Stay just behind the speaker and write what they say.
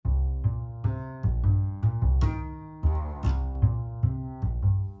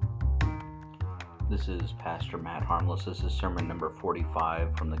This is Pastor Matt Harmless. This is sermon number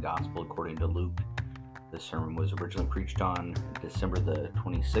 45 from the Gospel according to Luke. This sermon was originally preached on December the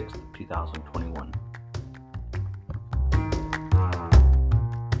 26th, 2021.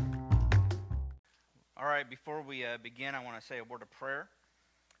 All right, before we begin, I want to say a word of prayer,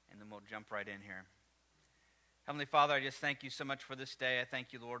 and then we'll jump right in here. Heavenly Father, I just thank you so much for this day. I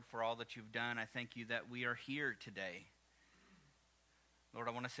thank you, Lord, for all that you've done. I thank you that we are here today. Lord,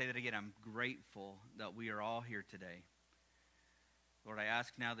 I want to say that again. I'm grateful that we are all here today. Lord, I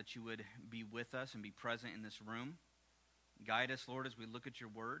ask now that you would be with us and be present in this room. Guide us, Lord, as we look at your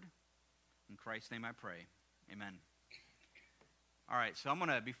word. In Christ's name I pray. Amen. All right, so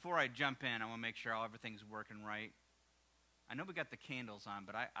before I jump in, I want to make sure everything's working right. I know we got the candles on,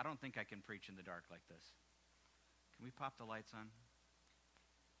 but I don't think I can preach in the dark like this. Can we pop the lights on?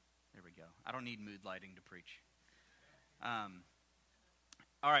 There we go. I don't need mood lighting to preach.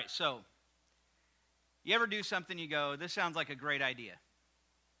 All right, so you ever do something, you go, this sounds like a great idea.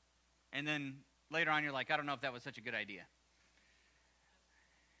 And then later on, you're like, I don't know if that was such a good idea.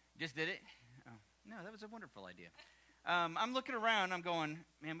 Just did it? Oh, no, that was a wonderful idea. I'm looking around, I'm going,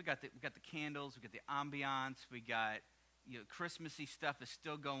 man, we got the candles, we got the ambiance, we got, Christmassy stuff is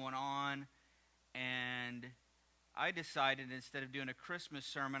still going on. And I decided, instead of doing a Christmas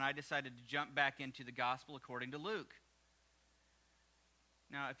sermon, I decided to jump back into the Gospel according to Luke.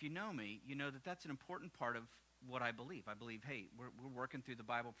 Now, if you know me, you know that that's an important part of what I believe. I believe, hey, we're working through the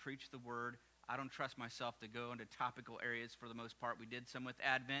Bible, preach the Word. I don't trust myself to go into topical areas for the most part. We did some with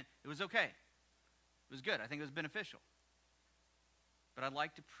Advent. It was okay. It was good. I think it was beneficial. But I'd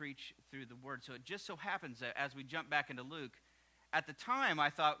like to preach through the Word. So it just so happens that as we jump back into Luke, at the time I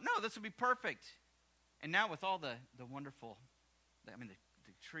thought, no, this would be perfect. And now with all the wonderful, the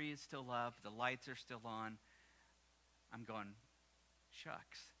tree is still up, the lights are still on, I'm going,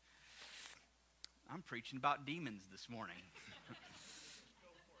 shucks. I'm preaching about demons this morning.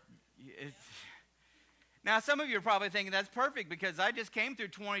 Now, some of you are probably thinking that's perfect because I just came through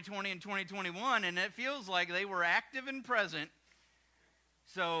 2020 and 2021, and it feels like they were active and present.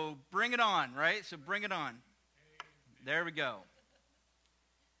 So bring it on, right? So bring it on. There we go.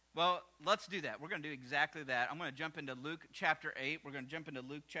 Well, let's do that. We're going to do exactly that. I'm going to jump into Luke chapter 8. We're going to jump into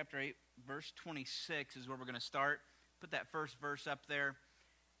Luke chapter 8, verse 26 is where we're going to start. Put that first verse up there.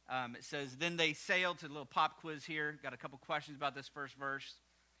 It says, then they sailed to the little pop quiz here. Got a couple questions about this first verse.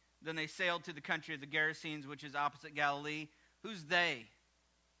 Then they sailed to the country of the Gerasenes, which is opposite Galilee. Who's they?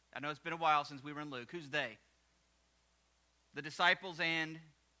 I know it's been a while since we were in Luke. Who's they? The disciples and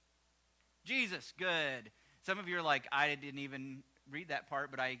Jesus. Good. Some of you are like, I didn't even read that part,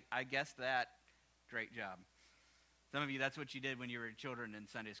 but I guessed that. Great job. Some of you, that's what you did when you were children in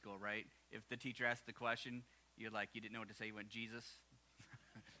Sunday school, right? If the teacher asked the question, you didn't know what to say. You went, Jesus.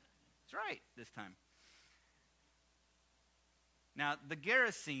 That's right this time. Now, the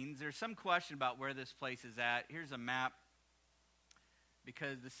Gerasenes, there's some question about where this place is at. Here's a map.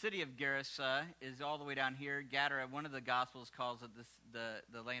 Because the city of Gerasa is all the way down here. Gadara, one of the Gospels calls it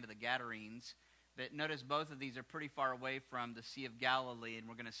the land of the Gadarenes. But notice both of these are pretty far away from the Sea of Galilee, and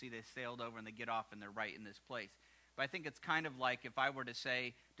we're going to see they sailed over and they get off and they're right in this place. But I think it's kind of like if I were to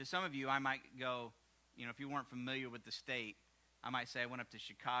say, to some of you, I might go, if you weren't familiar with the state, I might say I went up to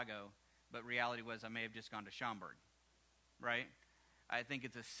Chicago, but reality was I may have just gone to Schaumburg, right? I think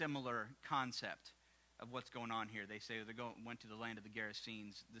it's a similar concept of what's going on here. They say went to the land of the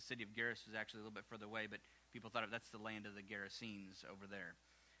Gerasenes. The city of Geras was actually a little bit further away, but people thought that's the land of the Gerasenes over there.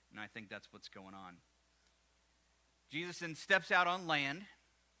 And I think that's what's going on. Jesus then steps out on land.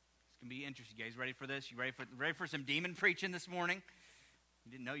 It's going to be interesting. You guys ready for this? You ready for some demon preaching this morning?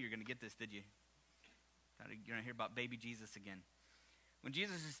 You didn't know you were going to get this, did you? Thought you're going to hear about baby Jesus again. When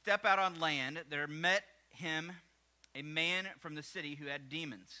Jesus stepped out on land, there met him a man from the city who had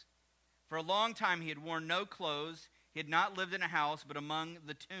demons. For a long time he had worn no clothes. He had not lived in a house, but among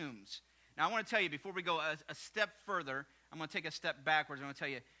the tombs. Now I want to tell you, before we go a step further, I'm going to take a step backwards. I'm going to tell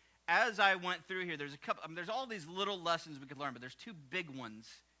you, as I went through here, there's there's all these little lessons we could learn, but there's two big ones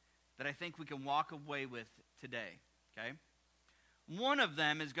that I think we can walk away with today, okay? One of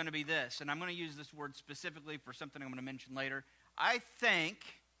them is going to be this, and I'm going to use this word specifically for something I'm going to mention later. I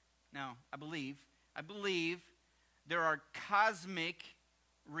believe there are cosmic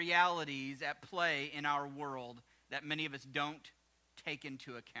realities at play in our world that many of us don't take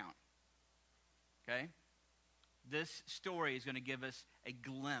into account, okay? This story is going to give us a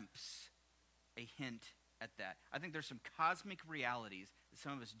glimpse, a hint at that. I think there's some cosmic realities that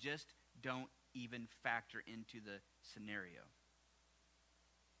some of us just don't even factor into the scenario.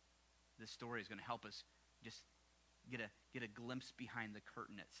 This story is going to help us just get a glimpse behind the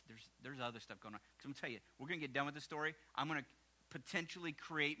curtain. There's other stuff going on. Because I'm going to tell you, we're going to get done with the story. I'm going to potentially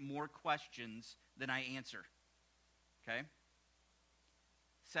create more questions than I answer. Okay?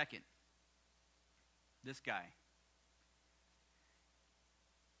 Second, this guy.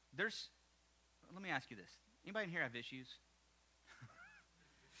 Let me ask you this. Anybody in here have issues?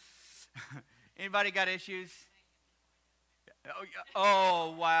 Anybody got issues?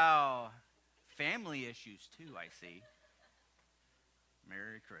 Oh, wow. Family issues too, I see.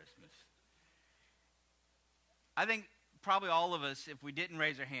 Merry Christmas. I think probably all of us, if we didn't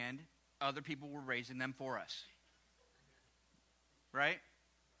raise our hand, other people were raising them for us. Right?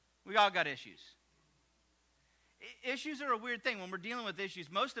 We all got issues. Issues are a weird thing. When we're dealing with issues,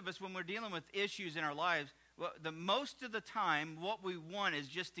 most of us, when we're dealing with issues in our lives, well, most of the time, what we want is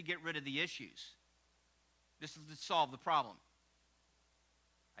just to get rid of the issues. Just to solve the problem.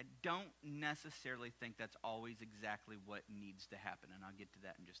 I don't necessarily think that's always exactly what needs to happen, and I'll get to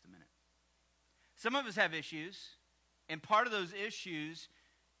that in just a minute. Some of us have issues, and part of those issues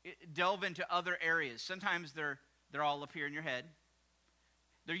delve into other areas. Sometimes they're all up here in your head.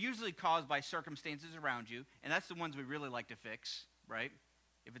 They're usually caused by circumstances around you, and that's the ones we really like to fix, right?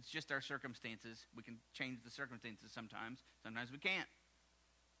 If it's just our circumstances, we can change the circumstances sometimes. Sometimes we can't.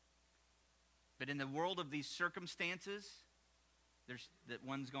 But in the world of these circumstances, there's the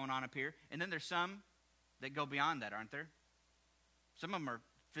ones going on up here, and then there's some that go beyond that, aren't there? Some of them are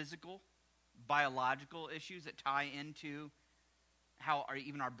physical, biological issues that tie into how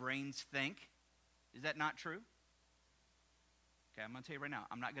even our brains think. Is that not true? Okay, I'm going to tell you right now,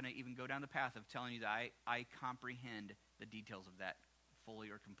 I'm not going to even go down the path of telling you that I comprehend the details of that fully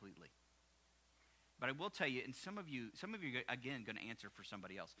or completely. But I will tell you, and some of you, again, going to answer for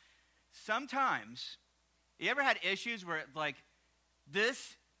somebody else. Sometimes, you ever had issues where it's like,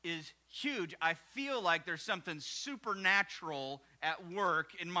 this is huge. I feel like there's something supernatural at work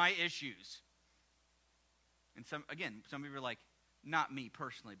in my issues. And some of you are like, not me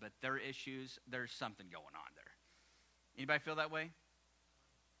personally, but their issues, there's something going on there. Anybody feel that way?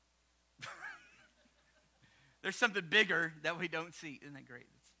 There's something bigger that we don't see. Isn't that great?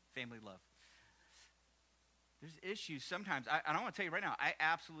 It's family love. There's issues sometimes. I want to tell you right now, I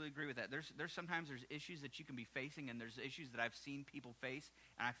absolutely agree with that. There's sometimes there's issues that you can be facing, and there's issues that I've seen people face,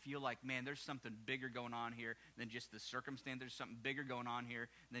 and I feel like, man, there's something bigger going on here than just the circumstance. There's something bigger going on here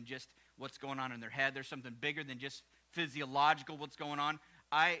than just what's going on in their head. There's something bigger than just physiological what's going on.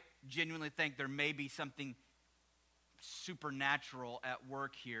 I genuinely think there may be something supernatural at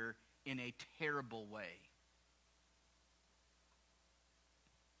work here in a terrible way.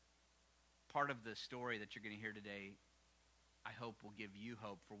 Part of the story that you're going to hear today, I hope will give you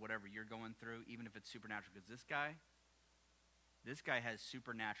hope for whatever you're going through, even if it's supernatural. Because this guy has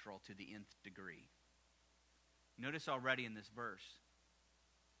supernatural to the nth degree. Notice already in this verse,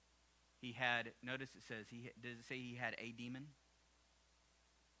 notice it says, does it say he had a demon?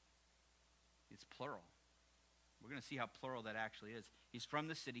 It's plural. We're going to see how plural that actually is. He's from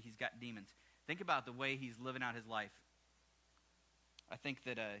the city. He's got demons. Think about the way he's living out his life. I think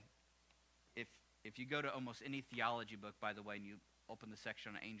that if you go to almost any theology book, by the way, and you open the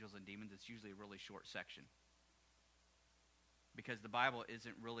section on angels and demons, it's usually a really short section. Because the Bible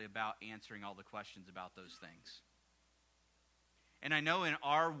isn't really about answering all the questions about those things. And I know in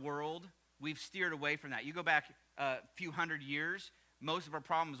our world, we've steered away from that. You go back a few hundred years, most of our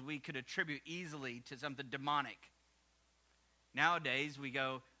problems we could attribute easily to something demonic. Nowadays, we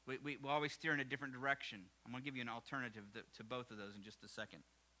always steer in a different direction. I'm going to give you an alternative to both of those in just a second.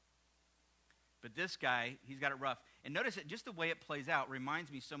 But this guy, he's got it rough. And notice that just the way it plays out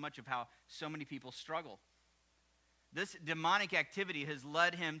reminds me so much of how so many people struggle. This demonic activity has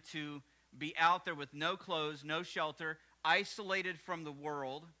led him to be out there with no clothes, no shelter, isolated from the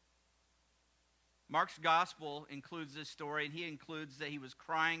world. Mark's gospel includes this story, and he includes that he was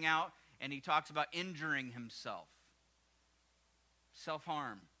crying out, and he talks about injuring himself.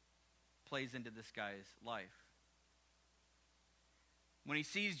 Self-harm plays into this guy's life. When he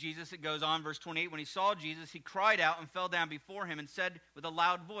sees Jesus, it goes on, verse 28, when he saw Jesus, he cried out and fell down before him and said with a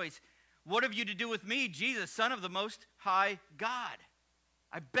loud voice, "What have you to do with me, Jesus, Son of the Most High God?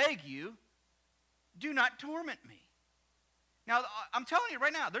 I beg you, do not torment me." Now, I'm telling you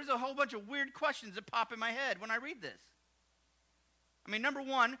right now, there's a whole bunch of weird questions that pop in my head when I read this. I mean, number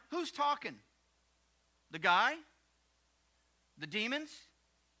one, who's talking? The guy? The demons?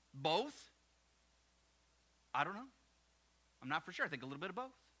 Both? I don't know. I'm not for sure. I think a little bit of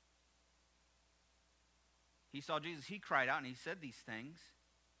both. He saw Jesus. He cried out and he said these things.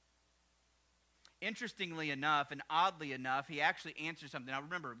 interestingly enough and oddly enough, he actually answers something. Now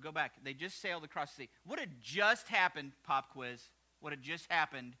remember, go back. They just sailed across the sea. What had just happened, pop quiz, what had just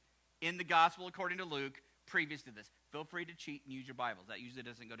happened in the gospel according to Luke previous to this? Feel free to cheat and use your Bibles. That usually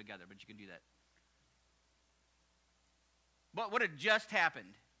doesn't go together, but you can do that. But what had just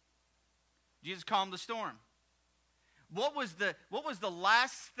happened? Jesus calmed the storm. What was the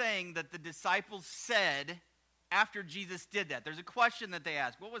last thing that the disciples said after Jesus did that? There's a question that they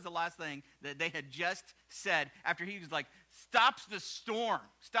asked. What was the last thing that they had just said after he was like, stops the storm,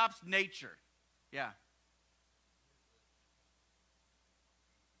 stops nature? Yeah.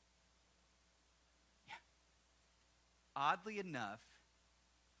 Oddly enough,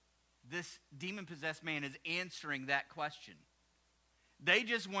 this demon-possessed man is answering that question. They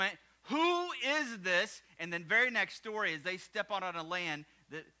just went, who is this? And then very next story, as they step on a land,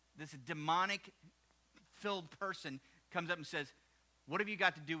 this demonic-filled person comes up and says, what have you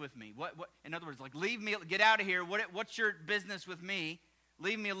got to do with me? What? In other words, like, leave me, get out of here. What's your business with me?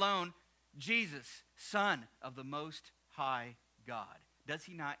 Leave me alone. Jesus, Son of the Most High God. Does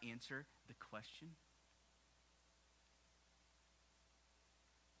he not answer the question?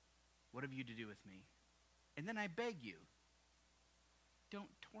 What have you to do with me? And then I beg you, don't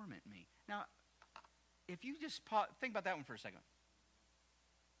torment me. Now, if you just think about that one for a second.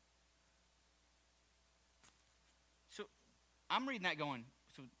 So I'm reading that going,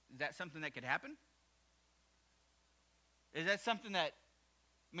 so is that something that could happen? Is that something that,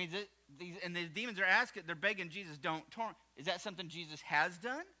 I mean, the demons are asking, they're begging Jesus, don't torment. Is that something Jesus has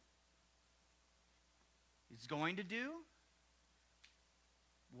done? Is going to do?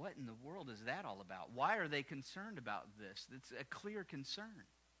 What in the world is that all about? Why are they concerned about this? It's a clear concern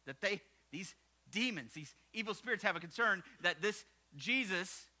that these demons, these evil spirits have a concern that this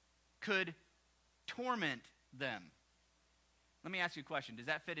Jesus could torment them. Let me ask you a question. Does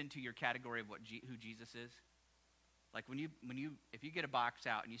that fit into your category of who Jesus is? Like if you get a box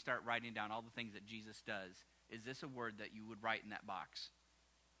out and you start writing down all the things that Jesus does, is this a word that you would write in that box?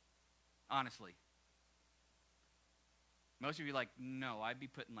 Honestly. Most of you are like, no, I'd be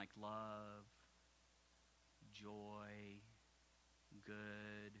putting like love, joy,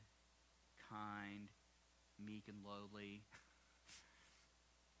 good, kind, meek and lowly.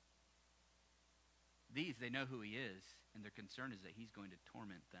 They know who he is, and their concern is that he's going to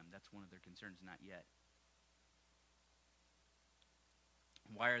torment them. That's one of their concerns, not yet.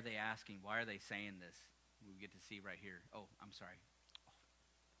 Why are they asking? Why are they saying this? We get to see right here. Oh, I'm sorry.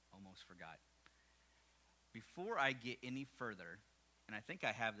 Almost forgot. Before I get any further, and I think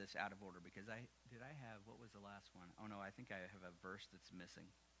I have this out of order because what was the last one? Oh no, I think I have a verse that's missing.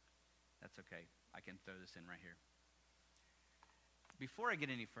 That's okay. I can throw this in right here. Before I get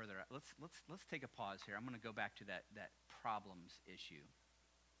any further, let's take a pause here. I'm going to go back to that problems issue.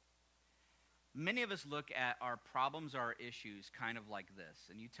 Many of us look at our problems, our issues kind of like this,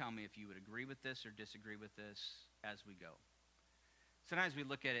 and you tell me if you would agree with this or disagree with this as we go. Sometimes we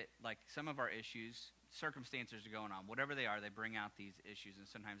look at it like some of our issues, circumstances are going on. Whatever they are, they bring out these issues, and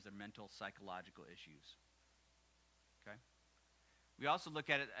sometimes they're mental, psychological issues. Okay? We also look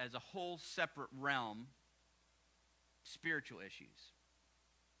at it as a whole separate realm, spiritual issues.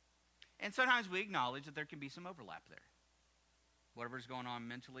 And sometimes we acknowledge that there can be some overlap there. Whatever's going on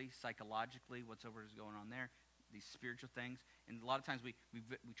mentally, psychologically, whatever's going on there, these spiritual things. And a lot of times we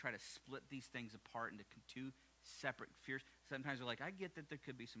try to split these things apart into two separate fears. Sometimes we're like, I get that there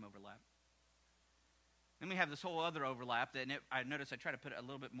could be some overlap. Then we have this whole other overlap. I notice I try to put a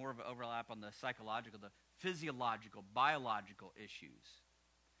little bit more of an overlap on the psychological, the physiological, biological issues.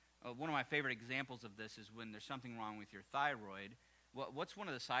 One of my favorite examples of this is when there's something wrong with your thyroid. What's one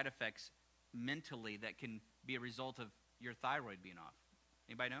of the side effects mentally that can be a result of your thyroid being off?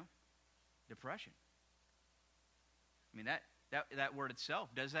 Anybody know? Depression. I mean, that word itself,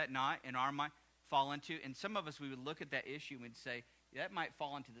 does that not in our mind fall into, and some of us, we would look at that issue and we'd say, that might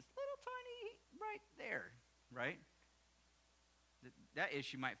fall into this little tiny right there, right? That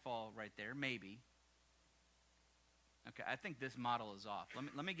issue might fall right there, maybe. Okay, I think this model is off.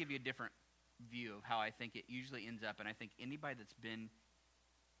 Let me give you a different view of how I think it usually ends up, and I think anybody that's been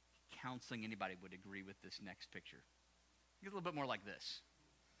counseling anybody would agree with this next picture. It's a little bit more like this.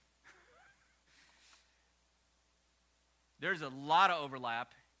 There's a lot of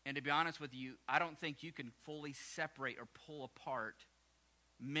overlap, and to be honest with you, I don't think you can fully separate or pull apart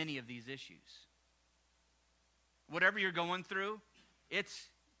many of these issues. Whatever you're going through, it's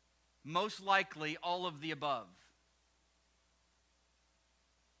most likely all of the above.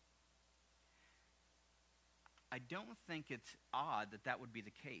 I don't think it's odd that would be the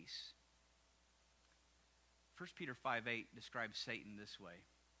case. 1 Peter 5:8 describes Satan this way.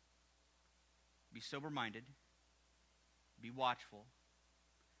 Be sober-minded. Be watchful.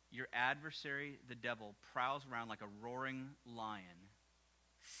 Your adversary, the devil, prowls around like a roaring lion,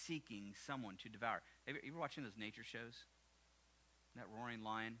 seeking someone to devour. You ever watching those nature shows? That roaring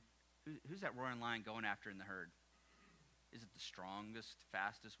lion? Who's that roaring lion going after in the herd? Is it the strongest,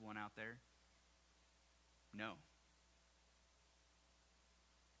 fastest one out there? No.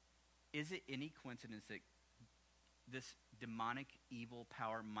 Is it any coincidence that this demonic evil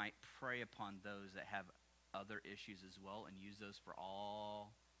power might prey upon those that have other issues as well and use those for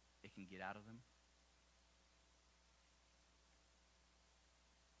all it can get out of them?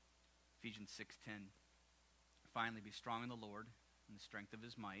 Ephesians 6:10. Finally, be strong in the Lord and the strength of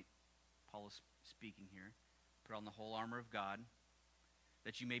his might. Paul is speaking here. Put on the whole armor of God,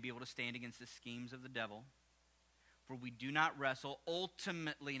 that you may be able to stand against the schemes of the devil. For we do not wrestle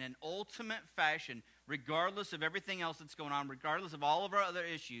ultimately, in an ultimate fashion, regardless of everything else that's going on, regardless of all of our other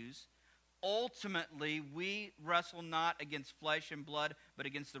issues. Ultimately, we wrestle not against flesh and blood, but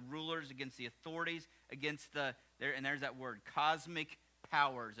against the rulers, against the authorities, against there's that word, cosmic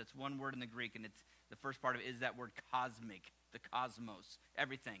powers. That's one word in the Greek, and it's the first part of it is that word cosmic, the cosmos,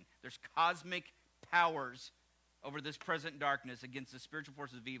 everything. There's cosmic powers over this present darkness against the spiritual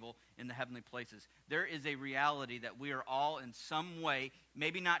forces of evil in the heavenly places. There is a reality that we are all in some way,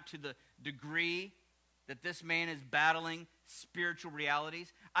 maybe not to the degree that this man is battling spiritual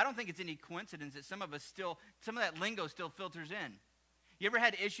realities. I don't think it's any coincidence that some of that lingo still filters in. You ever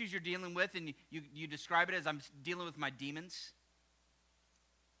had issues you're dealing with and you describe it as, I'm dealing with my demons?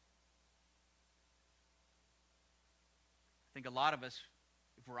 I think a lot of us,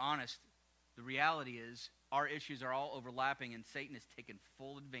 if we're honest, the reality is our issues are all overlapping and Satan has taken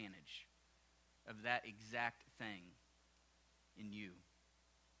full advantage of that exact thing in you.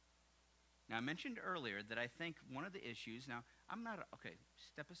 Now, I mentioned earlier that I think one of the issues,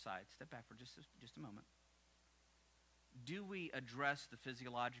 step back for just a moment. Do we address the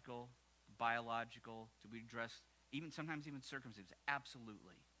physiological, the biological? Do we address sometimes even circumstances?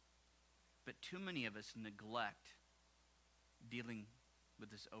 Absolutely. But too many of us neglect dealing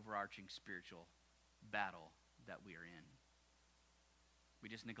with this overarching spiritual battle that we are in. We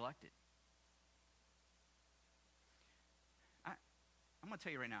just neglect it. I'm going to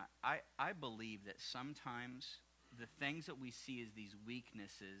tell you right now, I believe that sometimes the things that we see as these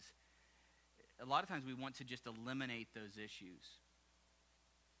weaknesses, a lot of times we want to just eliminate those issues.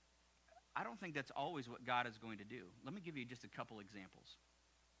 I don't think that's always what God is going to do. Let me give you just a couple examples.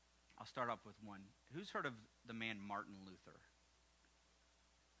 I'll start off with one. Who's heard of the man Martin Luther?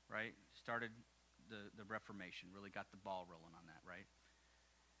 Right? Started the Reformation, really got the ball rolling on that, right?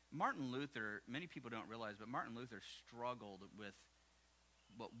 Martin Luther, many people don't realize, but Martin Luther struggled with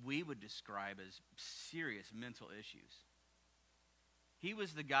what we would describe as serious mental issues. He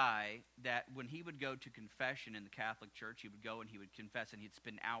was the guy that when he would go to confession in the Catholic Church, he would go and he would confess and he'd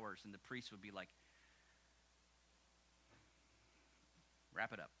spend hours and the priest would be like,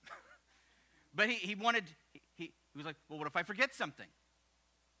 wrap it up. But he was like, well, what if I forget something?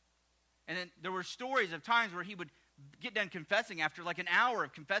 And then there were stories of times where he would get done confessing after like an hour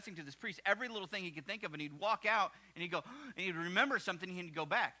of confessing to this priest every little thing he could think of, and he'd walk out and he'd go and he'd remember something and he'd go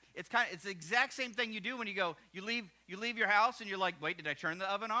back. It's the exact same thing you do when you leave your house and you're like, wait, did I turn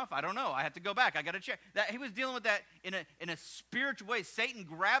the oven off? I don't know. I have to go back. I got to check. That he was dealing with that in a spiritual way. Satan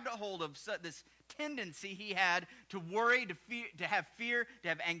grabbed a hold of this tendency he had to worry, to have fear, to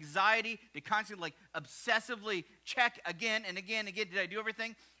have anxiety, to constantly obsessively check again and again and again. Did I do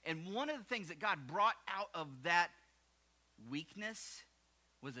everything? And one of the things that God brought out of that weakness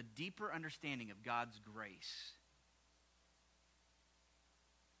was a deeper understanding of God's grace.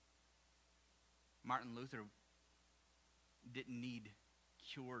 Martin Luther didn't need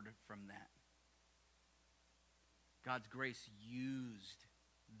cured from that. God's grace used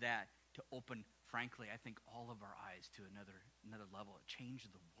that to open, frankly, I think all of our eyes to another level. It changed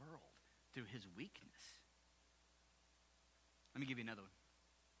the world through his weakness. Let me give you another one.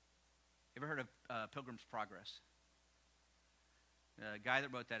 Ever heard of Pilgrim's Progress? The guy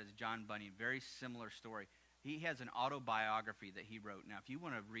that wrote that is John Bunyan. Very similar story. He has an autobiography that he wrote. Now, if you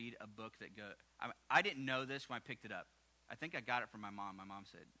want to read a book that I didn't know this when I picked it up. I think I got it from my mom. My mom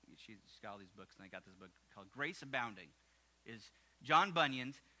said, she's got all these books, and I got this book called Grace Abounding. Is John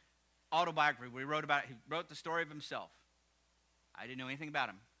Bunyan's autobiography where he wrote the story of himself. I didn't know anything about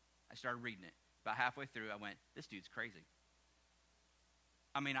him. I started reading it. About halfway through, I went, this dude's crazy.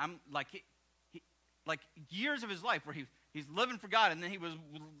 I mean, I'm like, he like years of his life where he's living for God, and then he was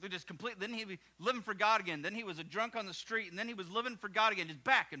just then he was living for God again. Then he was a drunk on the street, and then he was living for God again, just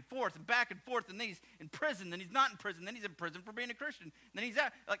back and forth, and then he's in prison, then he's not in prison, then he's in prison for being a Christian, and then he's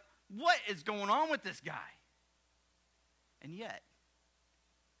out. Like, What is going on with this guy? And yet,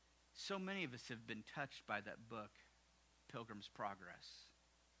 so many of us have been touched by that book, Pilgrim's Progress.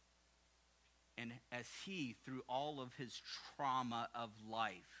 And as he, through all of his trauma of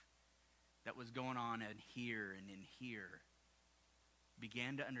life that was going on in here and in here,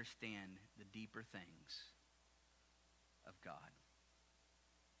 began to understand the deeper things of God.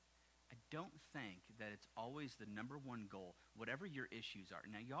 I don't think that it's always the number one goal, whatever your issues are.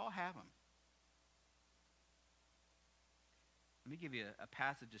 Now, you all have them. Let me give you a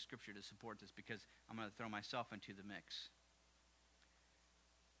passage of Scripture to support this, because I'm going to throw myself into the mix.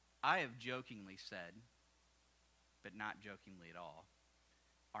 I have jokingly said, but not jokingly at all,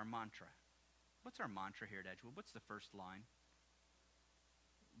 our mantra. What's our mantra here at Edgewood? What's the first line?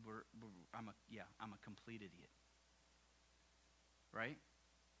 I'm a complete idiot. Right?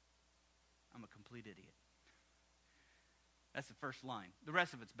 I'm a complete idiot. That's the first line. The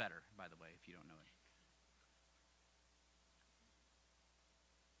rest of it's better, by the way, if you don't know it.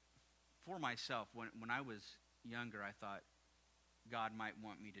 For myself, when I was younger, I thought God might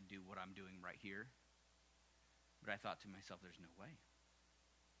want me to do what I'm doing right here. But I thought to myself, there's no way.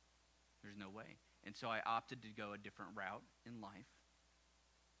 There's no way. And so I opted to go a different route in life,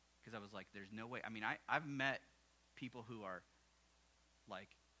 because I was like, there's no way. I mean, I've met people who are, like,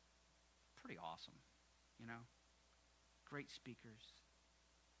 pretty awesome, you know? Great speakers.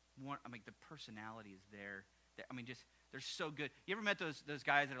 The personality is there. They're so good. You ever met those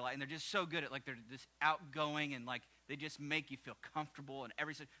guys that are like, and they're just so good at, like, they're just outgoing, and, like, they just make you feel comfortable, and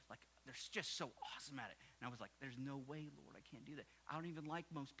like, they're just so awesome at it. And I was like, there's no way, Lord, I can't do that. I don't even like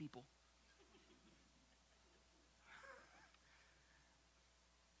most people.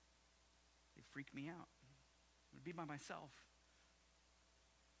 They freak me out. I would be by myself.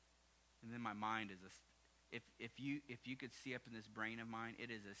 And then my mind is if you could see up in this brain of mine, it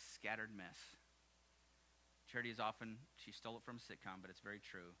is a scattered mess. Charity is often, she stole it from a sitcom, but it's very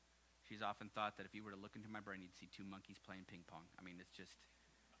true. She's often thought that if you were to look into my brain, you'd see two monkeys playing ping pong. I mean, it's just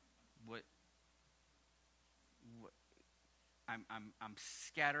what I'm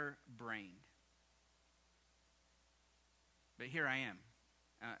scatter-brained. But here I am.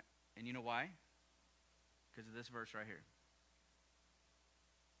 And you know why? Because of this verse right here.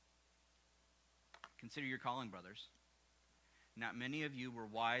 Consider your calling, brothers. Not many of you were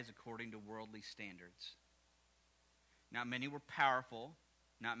wise according to worldly standards. Not many were powerful.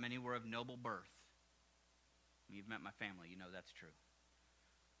 Not many were of noble birth. You've met my family. You know that's true.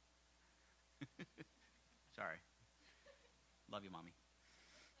 Sorry. Love you, Mommy.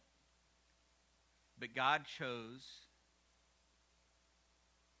 But God chose.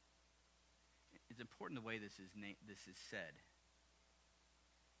 It's important the way this is said.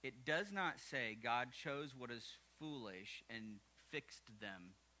 It does not say God chose what is foolish and fixed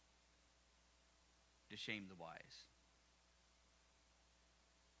them to shame the wise.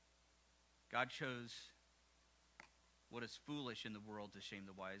 God chose what is foolish in the world to shame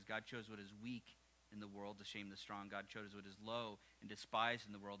the wise. God chose what is weak in the world to shame the strong. God chose what is low and despised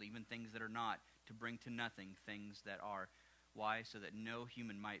in the world, even things that are not, to bring to nothing things that are. Why? So that no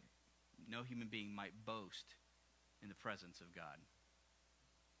human being might boast in the presence of God.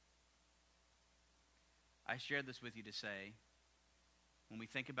 I shared this with you to say, when we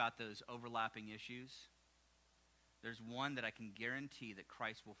think about those overlapping issues, there's one that I can guarantee that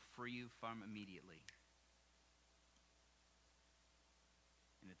Christ will free you from immediately.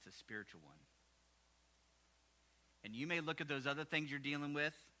 And it's a spiritual one. And you may look at those other things you're dealing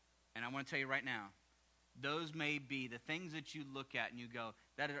with, and I want to tell you right now, those may be the things that you look at and you go,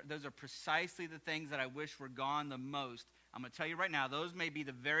 those are precisely the things that I wish were gone the most. I'm going to tell you right now, those may be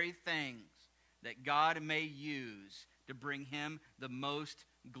the very things that God may use to bring him the most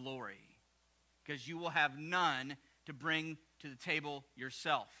glory. Because you will have none to bring to the table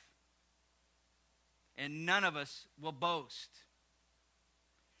yourself. And none of us will boast.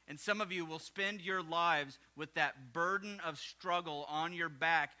 And some of you will spend your lives with that burden of struggle on your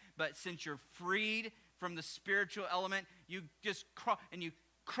back, but since you're freed from the spiritual element, you just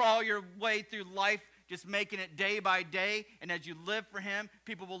crawl your way through life, just making it day by day. And as you live for him,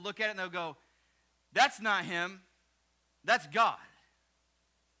 people will look at it and they'll go, that's not him, that's God.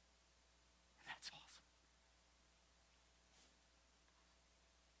 That's awesome.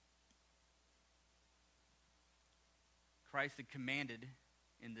 Christ had commanded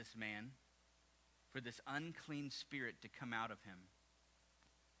in this man for this unclean spirit to come out of him.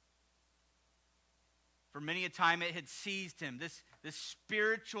 For many a time it had seized him, this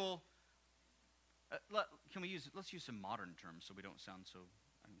spiritual, let's use some modern terms so we don't sound so,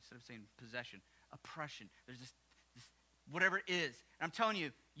 instead of saying possession, oppression. There's this whatever it is. And I'm telling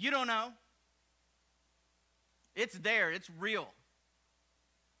you, you don't know. It's there. It's real.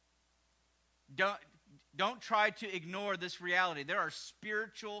 Don't try to ignore this reality. There are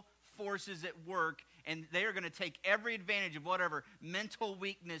spiritual forces at work, and they are going to take every advantage of whatever mental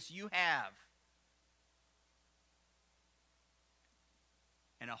weakness you have.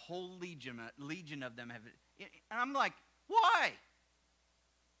 And a whole legion of them have. And I'm like, why?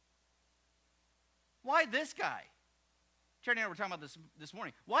 Why this guy? Charity and I were talking about this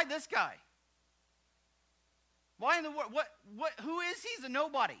morning. Why this guy? Why in the world? Who is he? He's a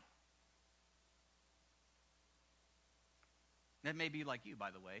nobody. That may be like you, by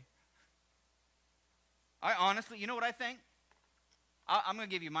the way. I honestly, you know what I think? I'm going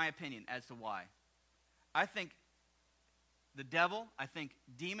to give you my opinion as to why. I think the devil, I think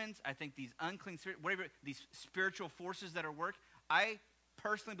demons, I think these unclean spirits, whatever, these spiritual forces that are at work, I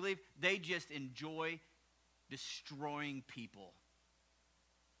personally believe they just enjoy destroying people.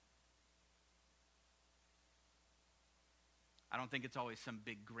 I don't think it's always some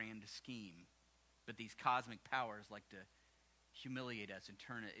big grand scheme, but these cosmic powers like to humiliate us and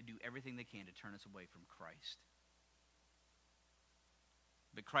do everything they can to turn us away from Christ.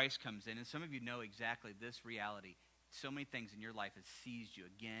 But Christ comes in, and some of you know exactly this reality. So many things in your life have seized you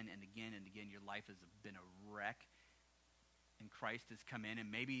again and again and again. Your life has been a wreck, and Christ has come in,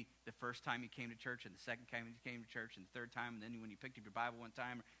 and maybe the first time you came to church, and the second time you came to church, and the third time, and then when you picked up your Bible one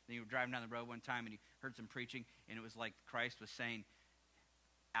time, or then you were driving down the road one time, and you heard some preaching, and it was like Christ was saying,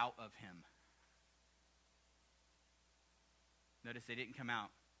 out of him. Notice they didn't come out.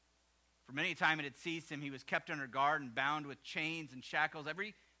 For many a time it had seized him. He was kept under guard and bound with chains and shackles.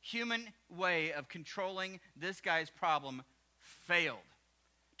 Every human way of controlling this guy's problem failed.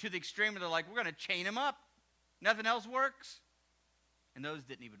 To the extreme where they're like, we're going to chain him up. Nothing else works. And those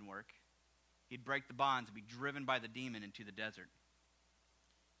didn't even work. He'd break the bonds and be driven by the demon into the desert.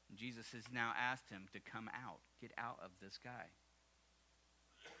 And Jesus has now asked him to come out. Get out of this guy.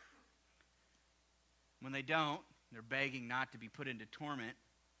 When they don't, they're begging not to be put into torment.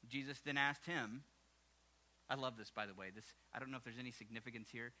 Jesus then asked him, I love this, by the way. I don't know if there's any significance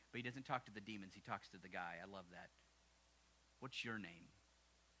here, but he doesn't talk to the demons. He talks to the guy. I love that. What's your name?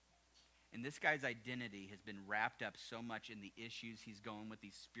 And this guy's identity has been wrapped up so much in the issues he's going with,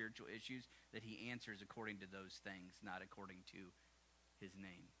 these spiritual issues, that he answers according to those things, not according to his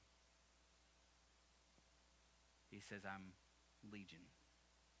name. He says, I'm Legion.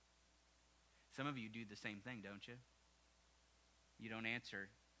 Some of you do the same thing, don't you? You don't answer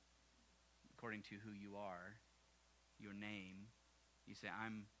according to who you are, your name. You say,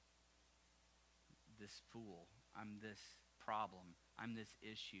 I'm this fool. I'm this problem. I'm this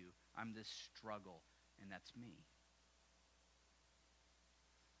issue. I'm this struggle. And that's me.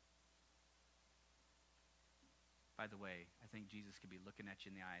 By the way, I think Jesus could be looking at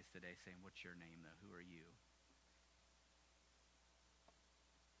you in the eyes today saying, what's your name, though? Who are you?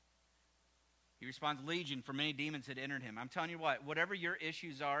 He responds, Legion, for many demons had entered him. I'm telling you what, whatever your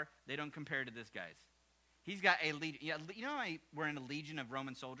issues are, they don't compare to this guy's. He's got a legion. Yeah, you know how we're in a legion of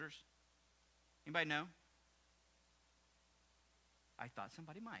Roman soldiers? Anybody know? I thought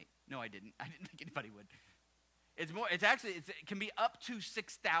somebody might. No, I didn't. I didn't think anybody would. It can be up to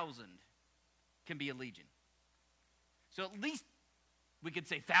 6,000 can be a legion. So at least we could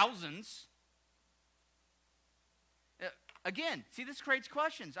say thousands. Again, see, this creates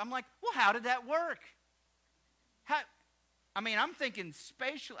questions. I'm like, well, how did that work? I'm thinking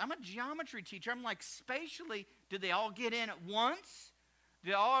spatially. I'm a geometry teacher. I'm like, spatially, did they all get in at once? Do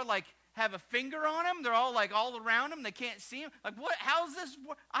they all, like, have a finger on them? They're all, like, all around them. They can't see them. Like, what? How's this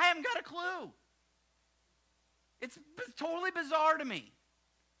work? I haven't got a clue. It's totally bizarre to me.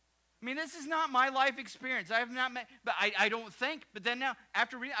 I mean, this is not my life experience. I have not met, but I don't think. But then now,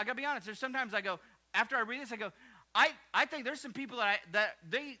 after reading, I got to be honest, there's sometimes I go, after I read this, I go, I think there's some people that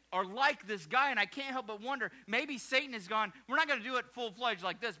they are like this guy, and I can't help but wonder, maybe Satan has gone, we're not going to do it full-fledged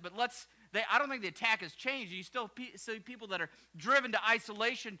like this, but I don't think the attack has changed. You still see people that are driven to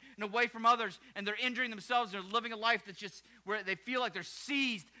isolation and away from others, and they're injuring themselves, and they're living a life that's just where they feel like they're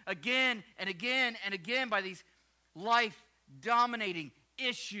seized again and again and again by these life-dominating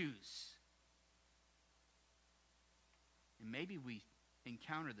issues. And maybe we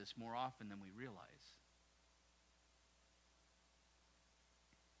encounter this more often than we realize.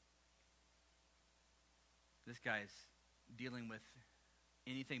 This guy's dealing with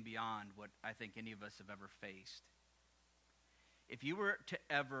anything beyond what I think any of us have ever faced. If you were to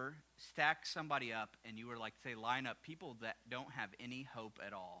ever stack somebody up and you were like, say, line up people that don't have any hope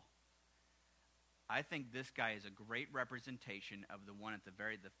at all, I think this guy is a great representation of the one at the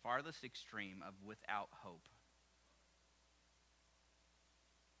farthest extreme of without hope.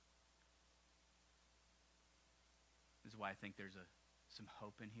 This is why I think there's some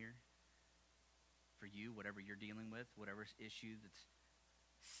hope in here for you, whatever you're dealing with, whatever issue that's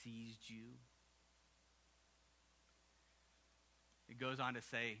seized you. It goes on to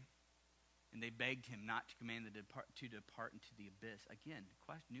say, and they begged him not to command them to depart into the abyss. Again,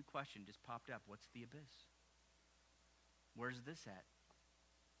 new question just popped up. What's the abyss? Where's this at?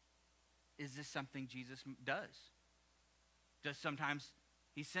 Is this something Jesus does? Does sometimes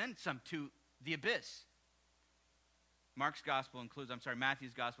he send some to the abyss? Matthew's gospel includes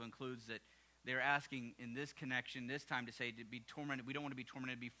that they're asking in this connection, this time to say to be tormented. We don't want to be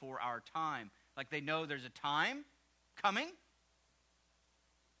tormented before our time. Like they know there's a time coming.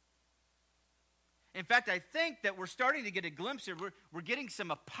 In fact, I think that we're starting to get a glimpse here. We're getting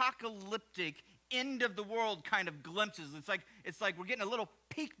some apocalyptic end of the world kind of glimpses. It's like we're getting a little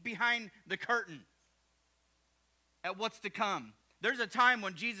peek behind the curtain at what's to come. There's a time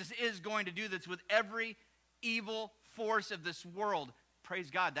when Jesus is going to do this with every evil force of this world. Praise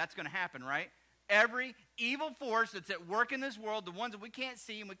God, that's going to happen, right? Every evil force that's at work in this world, the ones that we can't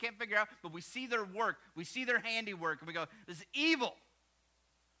see and we can't figure out, but we see their work, we see their handiwork, and we go, this is evil.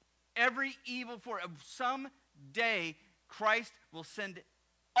 Every evil force. Someday, Christ will send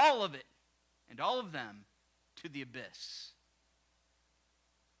all of it and all of them to the abyss.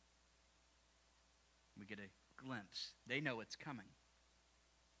 We get a glimpse. They know it's coming.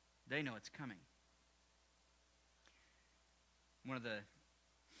 They know it's coming. One of the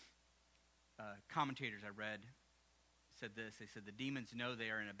commentators I read said this. They said, the demons know they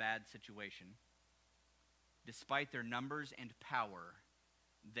are in a bad situation. Despite their numbers and power,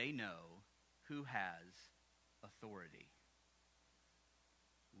 they know who has authority.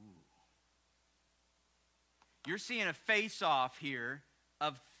 Ooh. You're seeing a face-off here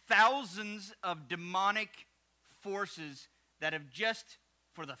of thousands of demonic forces that have just,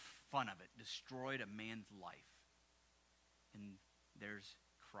 for the fun of it, destroyed a man's life. And there's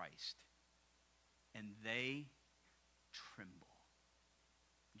Christ. And they tremble.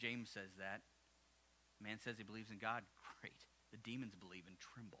 James says that. Man says he believes in God. Great. The demons believe and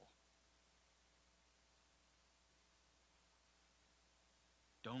tremble.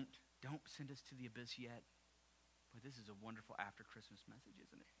 Don't send us to the abyss yet. But this is a wonderful after Christmas message,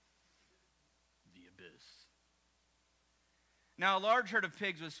 isn't it? The abyss. Now a large herd of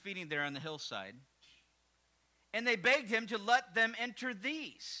pigs was feeding there on the hillside, and they begged him to let them enter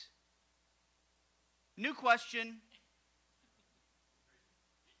these. New question.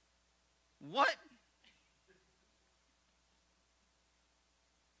 What?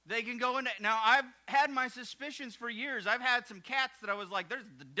 They can go into. Now, I've had my suspicions for years. I've had some cats that I was like, there's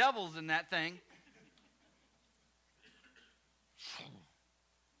the devils in that thing.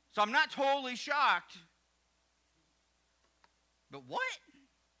 So I'm not totally shocked. But what?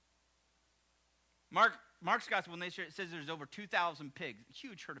 Mark's gospel, when they share, it says there's over 2,000 pigs, a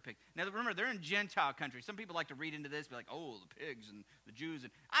huge herd of pigs. Now remember, they're in Gentile country. Some people like to read into this, be like, oh, the pigs and the Jews.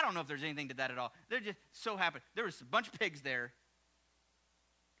 And I don't know if there's anything to that at all. They're just so happy. There was a bunch of pigs there.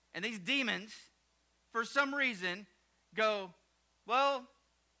 And these demons, for some reason, go, well,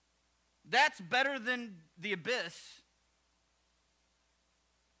 that's better than the abyss.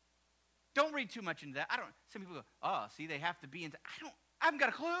 Don't read too much into that. Some people go, oh, see, they have to be in. I haven't got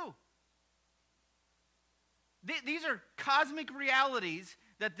a clue. These are cosmic realities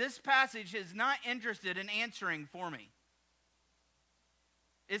that this passage is not interested in answering for me.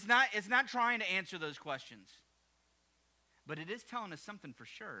 It's not trying to answer those questions. But it is telling us something for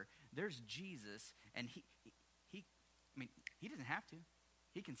sure. There's Jesus, and he doesn't have to.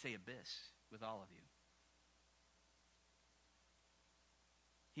 He can say abyss with all of you.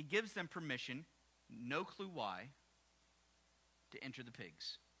 He gives them permission, no clue why, to enter the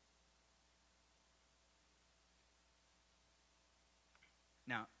pigs.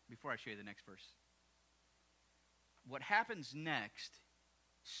 Now, before I show you the next verse, what happens next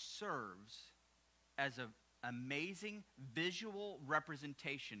serves as an amazing visual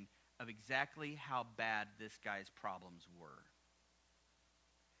representation of exactly how bad this guy's problems were.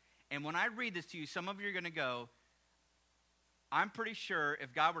 And when I read this to you, some of you are going to go, I'm pretty sure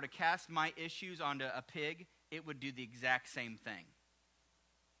if God were to cast my issues onto a pig, it would do the exact same thing.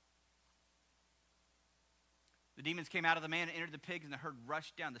 The demons came out of the man and entered the pigs, and the herd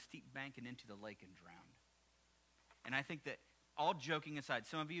rushed down the steep bank and into the lake and drowned. And I think that, all joking aside,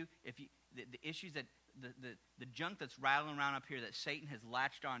 some of you, the issues that the junk that's rattling around up here that Satan has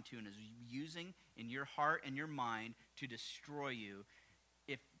latched onto and is using in your heart and your mind to destroy you,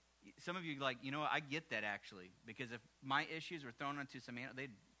 if some of you like, I get that actually, because if my issues were thrown onto some animal,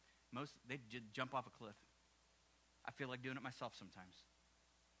 they'd jump off a cliff. I feel like doing it myself sometimes.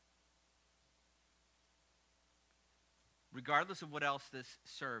 regardless of what else this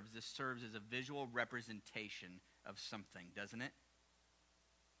serves as a visual representation of something, doesn't it?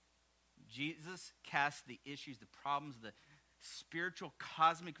 Jesus casts the issues, the problems, the spiritual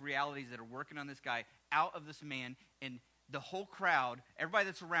cosmic realities that are working on this guy out of this man, and the whole crowd, everybody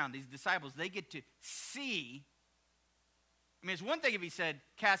that's around, these disciples, they get to see. I mean, it's one thing if he said,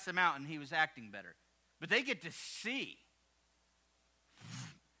 cast them out, and he was acting better. But they get to see.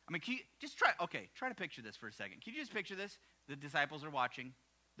 I mean, just try to picture this for a second. Can you just picture this? The disciples are watching.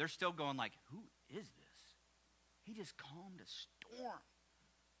 They're still going like, who is this? He just calmed a storm.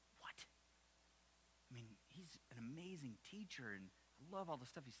 What? I mean, he's an amazing teacher, and I love all the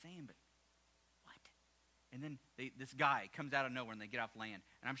stuff he's saying, but what? And then this guy comes out of nowhere, and they get off land.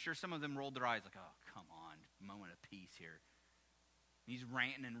 And I'm sure some of them rolled their eyes like, oh, come on, moment of peace here. He's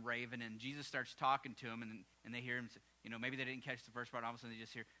ranting and raving, and Jesus starts talking to him, and they hear him, maybe they didn't catch the first part, all of a sudden they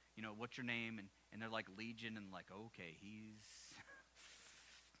just hear, what's your name? And they're like Legion, and like, okay, he's,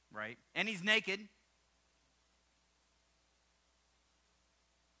 right? And he's naked.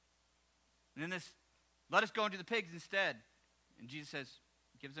 And then let us go into the pigs instead. And Jesus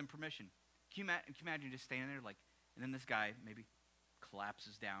gives them permission. Can you imagine just standing there like, and then this guy maybe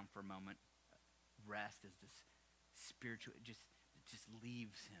collapses down for a moment. Rest as this spiritual, it just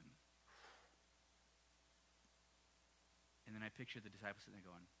leaves him. And then I picture the disciples sitting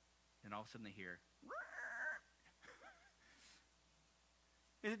there going, and all of a sudden they hear,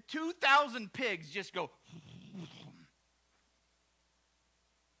 2,000 pigs just go.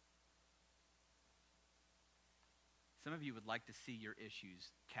 Some of you would like to see your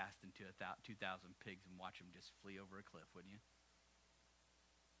issues cast into 2,000 pigs and watch them just flee over a cliff, wouldn't you?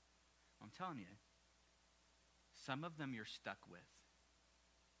 I'm telling you, some of them you're stuck with.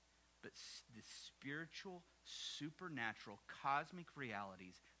 But the spiritual, supernatural, cosmic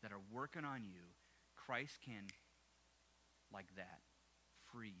realities that are working on you, Christ can, like that,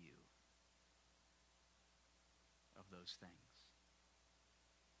 free you of those things.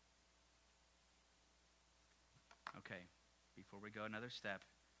 Okay, before we go another step,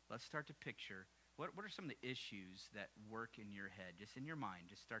 let's start to picture, what are some of the issues that work in your head, just in your mind,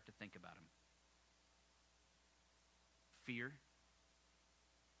 just start to think about them. Fear,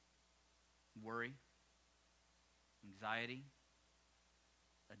 worry, anxiety,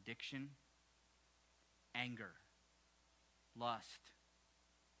 addiction, anger, lust.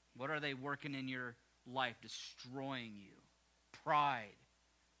 What are they working in your life, destroying you? Pride.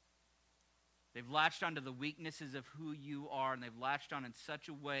 They've latched onto the weaknesses of who you are, and they've latched on in such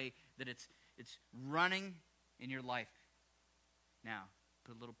a way that it's running in your life. Now,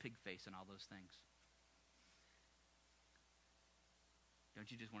 put a little pig face on all those things.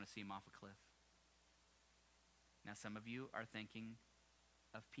 Don't you just want to see them off a cliff? Now, some of you are thinking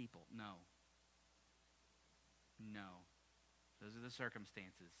of people. No. Those are the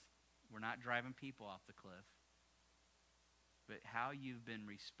circumstances. We're not driving people off the cliff. But how you've been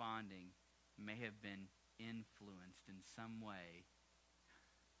responding may have been influenced in some way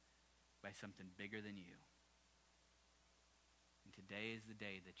by something bigger than you. And today is the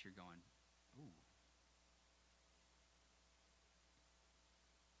day that you're going, ooh.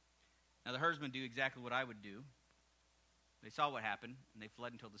 Now the herdsmen do exactly what I would do. They saw what happened, and they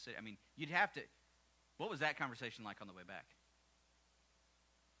fled until the city. I mean, you'd have to, what was that conversation like on the way back?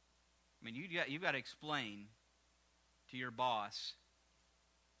 I mean, you've got to explain to your boss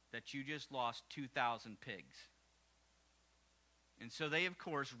that you just lost 2,000 pigs. And so they, of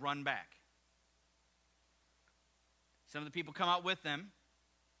course, run back. Some of the people come out with them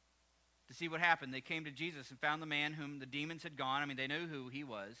to see what happened. They came to Jesus and found the man whom the demons had gone. I mean, they knew who he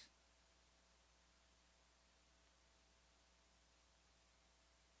was.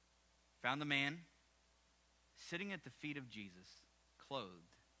 Found the man sitting at the feet of Jesus, clothed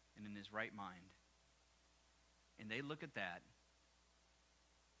and in his right mind. And they look at that,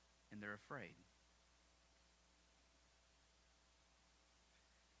 and they're afraid.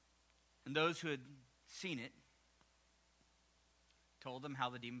 And those who had seen it told them how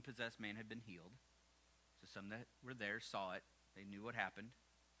the demon-possessed man had been healed. So some that were there saw it. They knew what happened.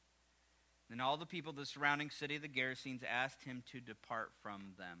 Then all the people of the surrounding city of the Gerasenes asked him to depart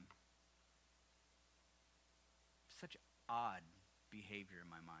from them. Such odd behavior in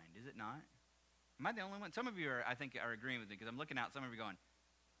my mind, is it not? Am I the only one? Some of you are, I think, are agreeing with me because I'm looking out. Some of you are going,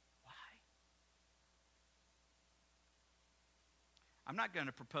 why? I'm not going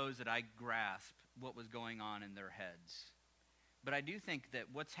to propose that I grasp what was going on in their heads. But I do think that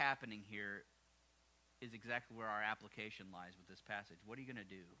what's happening here is exactly where our application lies with this passage. What are you going to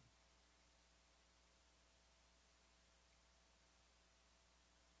do?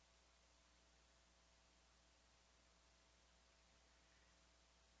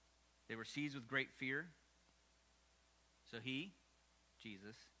 They were seized with great fear. So he,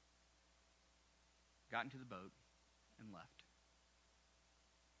 Jesus, got into the boat and left.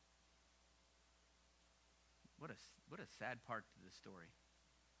 What a sad part to this story.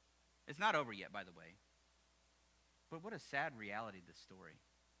 It's not over yet, by the way. But what a sad reality, this story.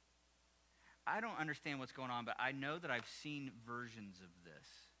 I don't understand what's going on, but I know that I've seen versions of this.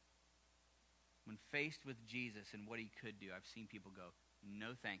 When faced with Jesus and what he could do, I've seen people go, no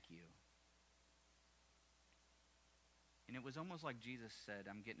thank you. And it was almost like Jesus said,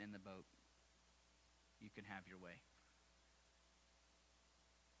 I'm getting in the boat. You can have your way.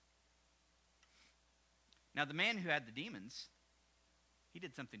 Now, the man who had the demons, he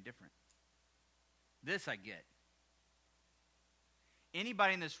did something different. This I get.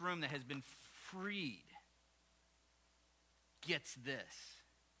 Anybody in this room that has been freed gets this.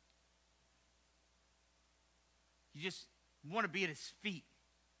 You just want to be at his feet.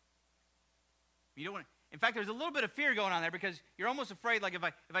 You don't want to. In fact, there's a little bit of fear going on there because you're almost afraid, like if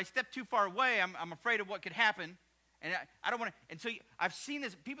I step too far away, I'm afraid of what could happen. And I don't want to. And so I've seen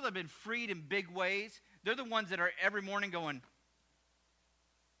this. People that have been freed in big ways, they're the ones that are every morning going,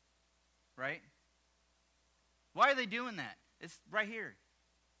 right? Why are they doing that? It's right here.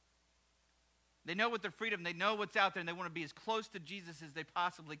 They know what their freedom, they know what's out there, and they want to be as close to Jesus as they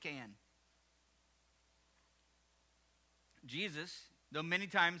possibly can. Jesus, though many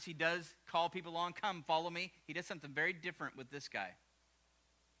times he does call people on, come, follow me, he does something very different with this guy.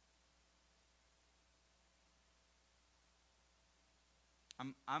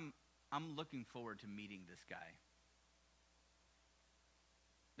 I'm looking forward to meeting this guy.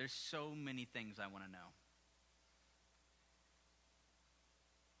 There's so many things I want to know.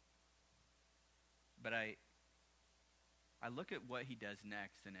 But I look at what he does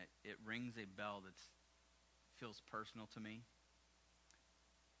next, and it rings a bell that feels personal to me.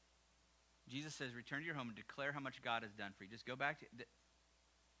 Jesus says, return to your home and declare how much God has done for you. Just go back to,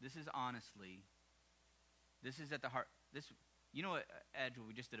 this is honestly, this is at the heart. You know what, Ed,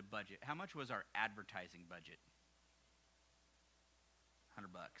 we just did a budget. How much was our advertising budget?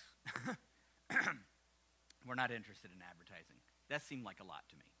 $100. We're not interested in advertising. That seemed like a lot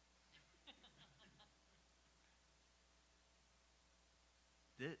to me.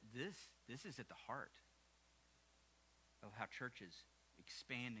 This is at the heart of how churches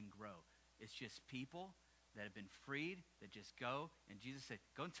expand and grow. It's just people that have been freed that just go, and Jesus said,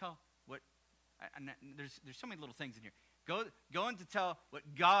 go and tell what, there's so many little things in here. Go and to tell what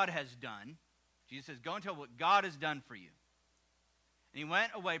God has done. Jesus says, go and tell what God has done for you. And he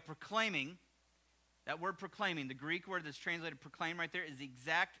went away proclaiming, that word proclaiming, the Greek word that's translated proclaim right there is the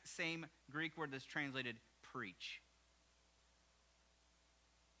exact same Greek word that's translated preach.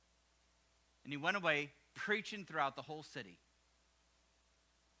 And he went away preaching throughout the whole city.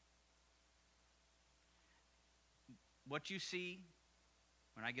 What you see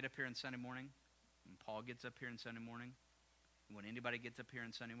when I get up here on Sunday morning, when Paul gets up here on Sunday morning, and when anybody gets up here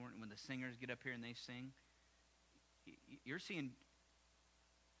on Sunday morning, when the singers get up here and they sing, you're seeing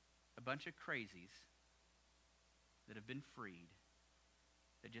a bunch of crazies that have been freed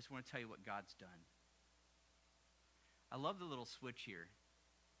that just want to tell you what God's done. I love the little switch here.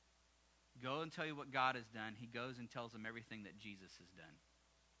 Go and tell you what God has done. He goes and tells them everything that Jesus has done.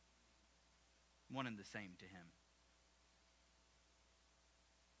 One and the same to him.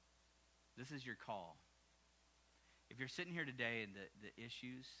 This is your call. If you're sitting here today and the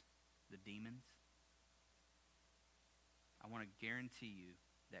issues, the demons, I want to guarantee you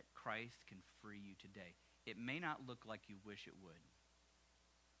that Christ can free you today. It may not look like you wish it would.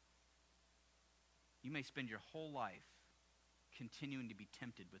 You may spend your whole life continuing to be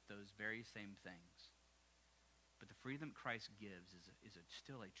tempted with those very same things. But the freedom Christ gives is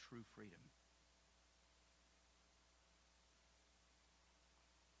still a true freedom.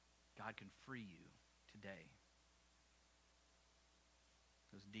 God can free you today.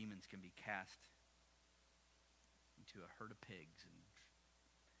 Those demons can be cast into a herd of pigs and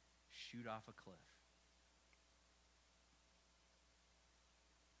shoot off a cliff.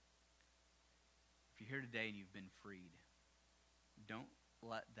 If you're here today and you've been freed, don't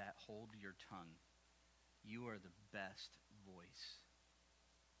let that hold your tongue. You are the best voice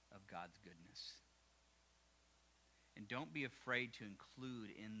of God's goodness. And don't be afraid to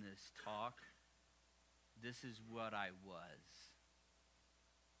include in this talk, this is what I was.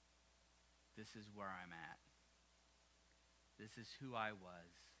 This is where I'm at. This is who I was.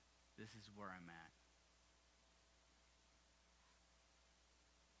 This is where I'm at.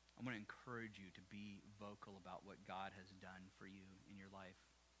 I'm going to encourage you to be vocal about what God has done for you in your life.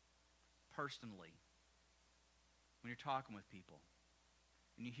 Personally, when you're talking with people,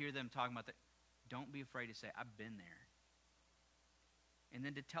 and you hear them talking about that, don't be afraid to say, I've been there. And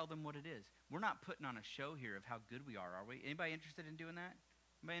then to tell them what it is. We're not putting on a show here of how good we are we? Anybody interested in doing that?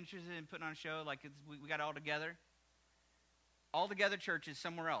 Anybody interested in putting on a show like we got it all together? All Together Church is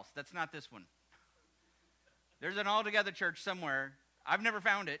somewhere else. That's not this one. There's an All Together Church somewhere. I've never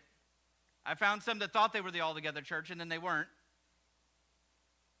found it. I found some that thought they were the All Together Church, and then they weren't.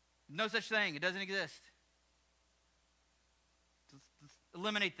 No such thing. It doesn't exist. Let's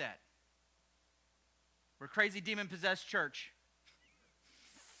eliminate that. We're a crazy demon-possessed church.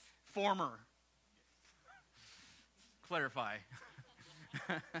 Former. Clarify.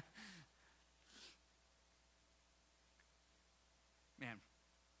 Man.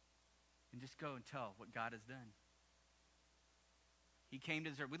 And just go and tell what God has done. He came to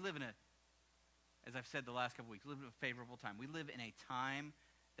this earth. We live in as I've said the last couple weeks, we live in a favorable time. We live in a time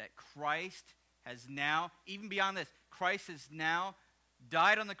that Christ has now, even beyond this, Christ has now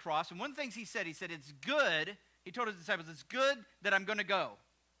died on the cross. And one of the things he said, it's good. He told his disciples, it's good that I'm going to go.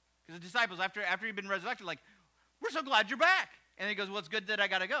 Because the disciples, after he'd been resurrected, like, we're so glad you're back. And he goes, well, it's good that I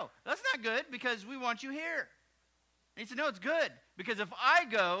got to go. That's not good because we want you here. And he said, no, it's good. Because if I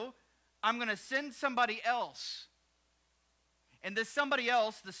go, I'm going to send somebody else. And this somebody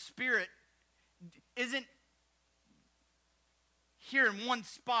else, the Spirit, isn't here in one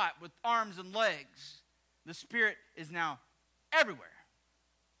spot with arms and legs. The Spirit is now everywhere.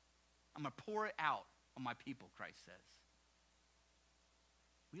 I'm going to pour it out on my people, Christ says.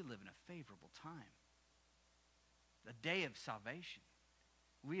 We live in a favorable time. The day of salvation.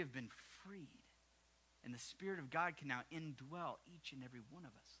 We have been freed. And the Spirit of God can now indwell each and every one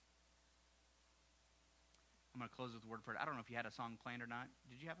of us. I'm going to close with a word of prayer. I don't know if you had a song planned or not.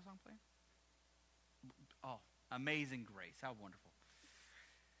 Did you have a song planned? Oh, Amazing Grace. How wonderful.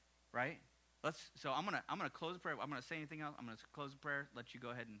 Right? So I'm gonna close the prayer. I'm gonna say anything else. I'm gonna close the prayer, let you go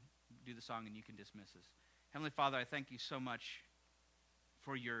ahead and do the song, and you can dismiss us. Heavenly Father, I thank you so much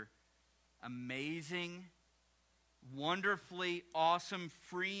for your amazing, wonderfully awesome,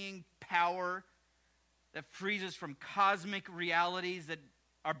 freeing power that frees us from cosmic realities that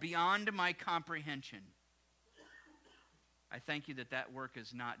are beyond my comprehension. I thank you that work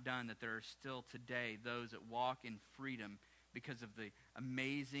is not done, that there are still today those that walk in freedom because of the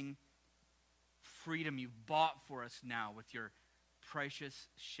amazing freedom you've bought for us now with your precious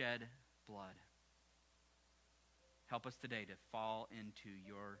shed blood. Help us today to fall into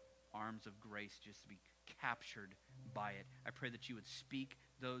your arms of grace, just to be captured by it. I pray that you would speak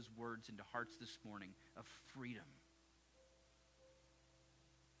those words into hearts this morning of freedom.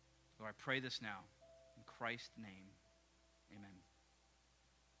 Lord, I pray this now in Christ's name. Amen.